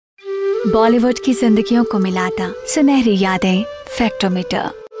बॉलीवुड की जिंदगियों को मिलाता सुनहरी यादें फैक्टोमीटर।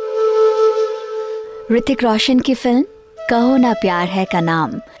 ऋतिक रोशन की फिल्म कहो ना प्यार है का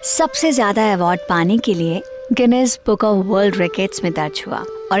नाम सबसे ज्यादा अवार्ड पाने के लिए Guinness book of world records में दर्ज हुआ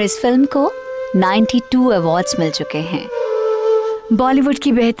और इस फिल्म को 92 अवार्ड्स मिल चुके हैं। बॉलीवुड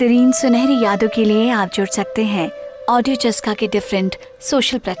की बेहतरीन सुनहरी यादों के लिए आप जुड़ सकते हैं ऑडियो चस्का के डिफरेंट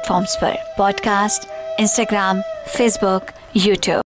सोशल प्लेटफॉर्म्स पर, पॉडकास्ट, इंस्टाग्राम, फेसबुक, यूट्यूब।